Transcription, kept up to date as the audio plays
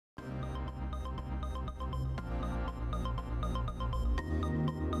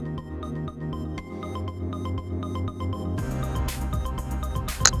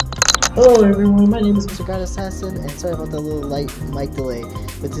Hello everyone, my name is Mr. God Assassin, and sorry about that little light mic delay,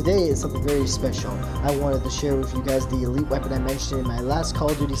 but today is something very special. I wanted to share with you guys the elite weapon I mentioned in my last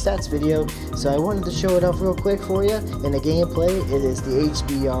Call of Duty stats video, so I wanted to show it off real quick for you. In the gameplay, it is the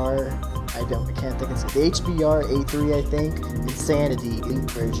HBR, I can't think it's the HBR A3, I think, Insanity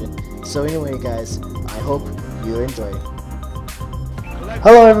Elite version. So anyway guys, I hope you enjoy.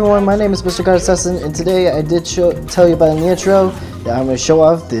 Hello everyone, my name is Mr. God Assassin, and today I did tell you about in the intro that I'm going to show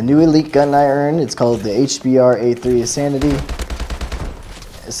off the new elite gun I earned. It's called the HBR A3 Insanity.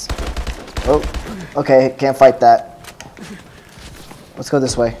 Oh, okay, can't fight that. Let's go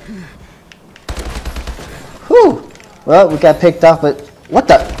this way. Whew! Well, we got picked off, but what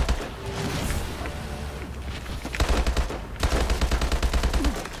the?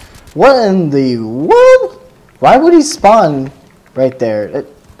 What in the world? Why would he spawn right there?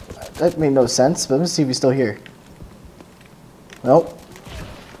 That made no sense, but let me see if he's still here. Nope.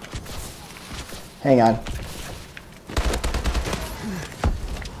 Hang on.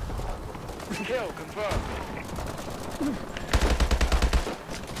 Kill confirmed.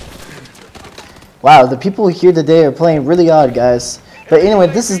 Wow, the people here today are playing really odd, guys. But anyway,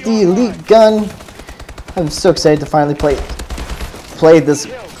 this is the elite gun. I'm so excited to finally play this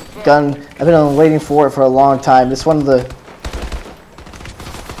gun. I've been waiting for it for a long time. It's one of the...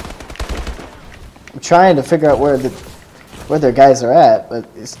 I'm trying to figure out where their guys are at, but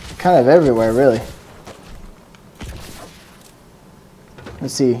it's kind of everywhere, really.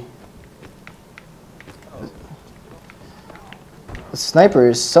 Let's see. The sniper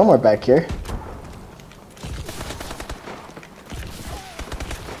is somewhere back here.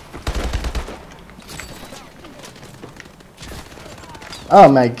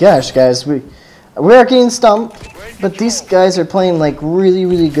 Oh my gosh, guys, we are getting stumped, but these guys are playing like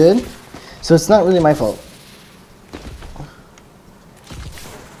really good, so it's not really my fault.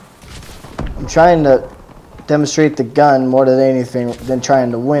 I'm trying to demonstrate the gun more than anything than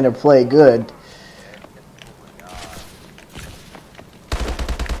trying to win or play good.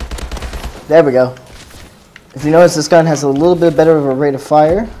 There we go. If you notice, this gun has a little bit better of a rate of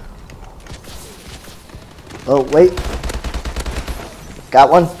fire. Oh, wait.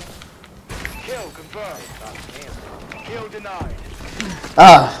 Got one. Kill confirmed. Kill denied.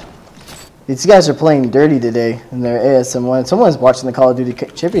 Ah. These guys are playing dirty today in their ASM1. Someone's watching the Call of Duty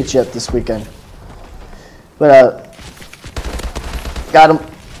Championship this weekend. But, got him.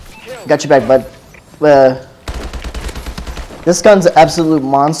 Got you back, bud. This gun's an absolute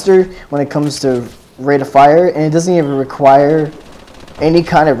monster when it comes to rate of fire, and it doesn't even require any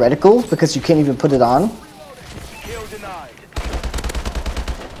kind of reticle because you can't even put it on. Kill denied.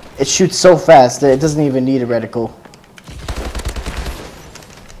 It shoots so fast that it doesn't even need a reticle.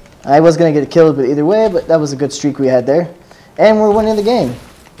 I was going to get killed, but either way, but that was a good streak we had there. And we're winning the game.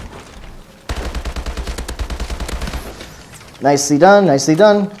 Nicely done, nicely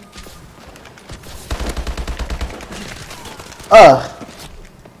done.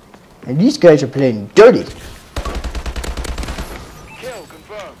 And these guys are playing dirty. Kill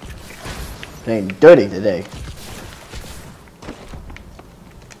confirmed. Playing dirty today.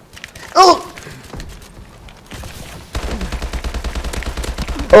 Oh!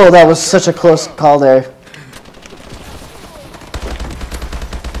 Oh, that was such a close call there.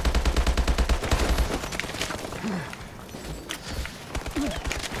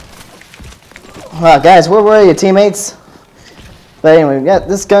 Wow, guys, where were you, teammates? But anyway, yeah,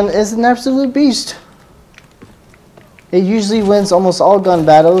 this gun is an absolute beast. It usually wins almost all gun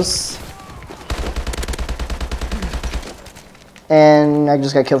battles. And I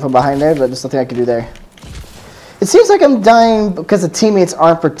just got killed from behind there, but there's nothing I can do there. It seems like I'm dying because the teammates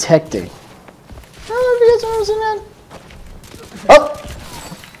aren't protecting. I don't know if you guys are noticing that. Oh!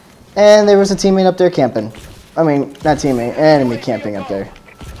 And there was a teammate up there camping. I mean, not teammate, enemy camping up there.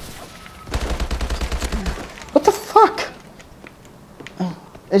 What the fuck?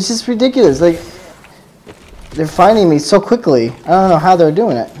 It's just ridiculous. Like, they're finding me so quickly. I don't know how they're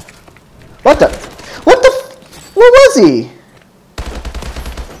doing it. What the? Where was he?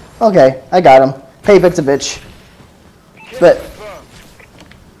 Okay, I got him. Hey, bit's a bitch. But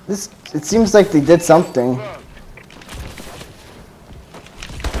it seems like they did something.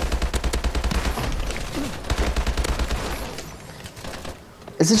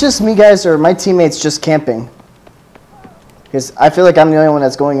 Is it just me, guys, or are my teammates just camping? Because I feel like I'm the only one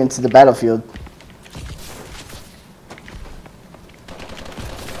that's going into the battlefield.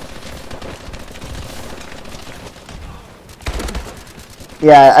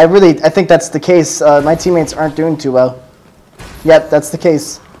 Yeah, I think that's the case. My teammates aren't doing too well. Yep, that's the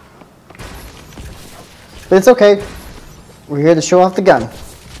case. But it's okay. We're here to show off the gun.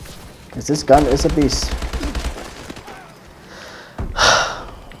 Because this gun is a beast.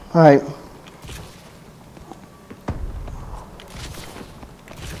 Alright.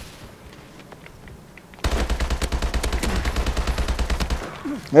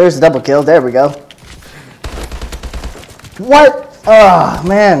 There's a double kill. There we go. What? Oh,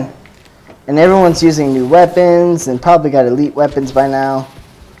 man. And everyone's using new weapons and probably got elite weapons by now.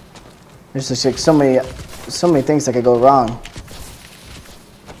 There's just like so many things that could go wrong.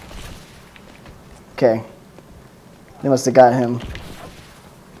 Okay. They must have got him.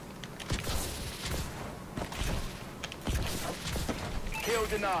 Kill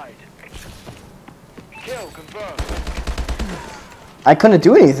denied. Kill confirmed. I couldn't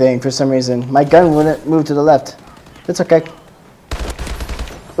do anything for some reason. My gun wouldn't move to the left. It's okay.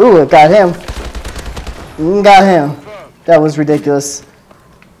 Ooh, it got him. Got him. That was ridiculous.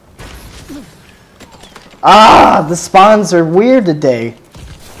 Ah, the spawns are weird today.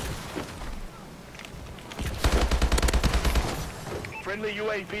 Friendly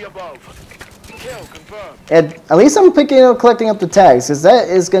UAV above. Kill confirmed. And at least I'm collecting up the tags, because that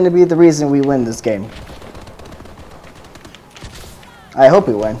is going to be the reason we win this game. I hope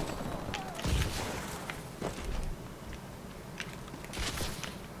we win.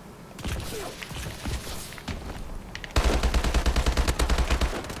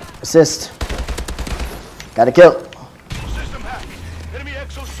 Assist. Got a kill. System hacked. Enemy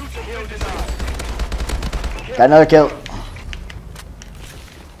exosuits are kill denied. Got another kill.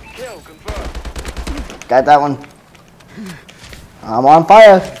 Kill confirmed. Got that one. I'm on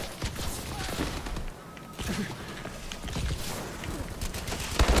fire.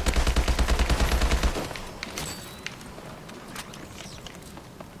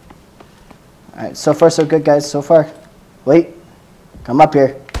 Alright, so far so good, guys. So far. Wait. Come up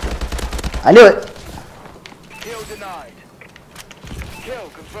here. I knew it. Kill denied. Kill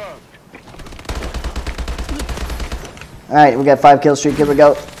confirmed. Alright, we got 5 kill streak. Here we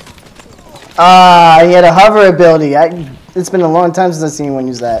go. Ah, he had a hover ability. It's been a long time since I've seen anyone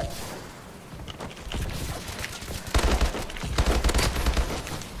use that.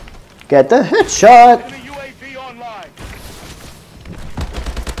 Get the headshot. Enemy UAV online.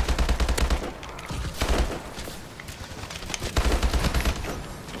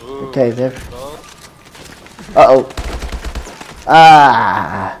 Okay, there. Uh-oh.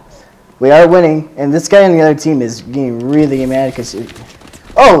 Ah. We are winning, and this guy on the other team is getting really mad because...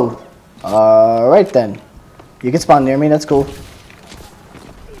 Oh! Alright then. You can spawn near me, that's cool.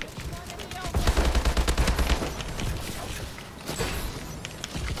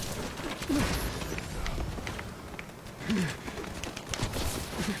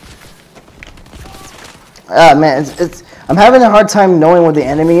 Ah, man, I'm having a hard time knowing what the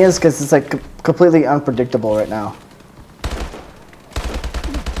enemy is because it's like completely unpredictable right now.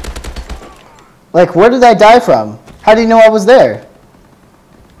 Like, where did I die from? How do you know I was there?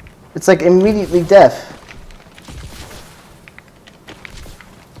 It's like immediately death.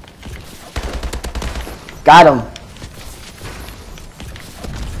 Got him.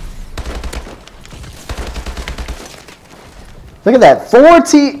 Look at that.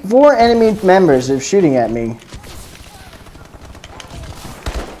 4 enemy members are shooting at me.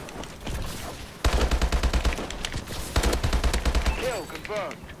 Kill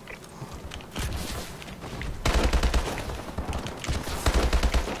confirmed.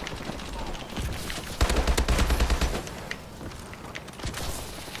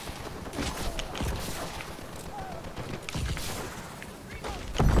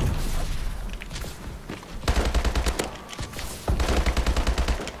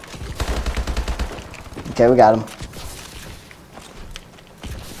 Okay, we got him.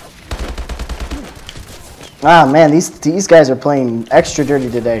 Ah, man, these guys are playing extra dirty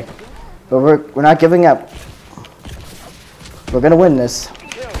today. But we're not giving up. We're gonna win this.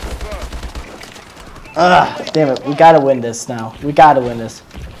 Ah, damn it. We gotta win this now. We gotta win this.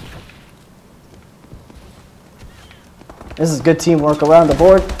 This is good teamwork around the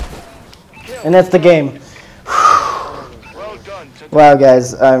board. And that's the game. Well done. Wow,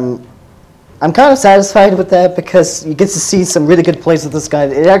 guys. I'm kind of satisfied with that because you get to see some really good plays with this guy.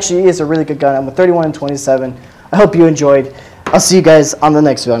 It actually is a really good gun. I'm with 31 and 27. I hope you enjoyed. I'll see you guys on the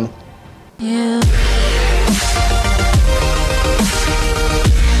next one. Yeah.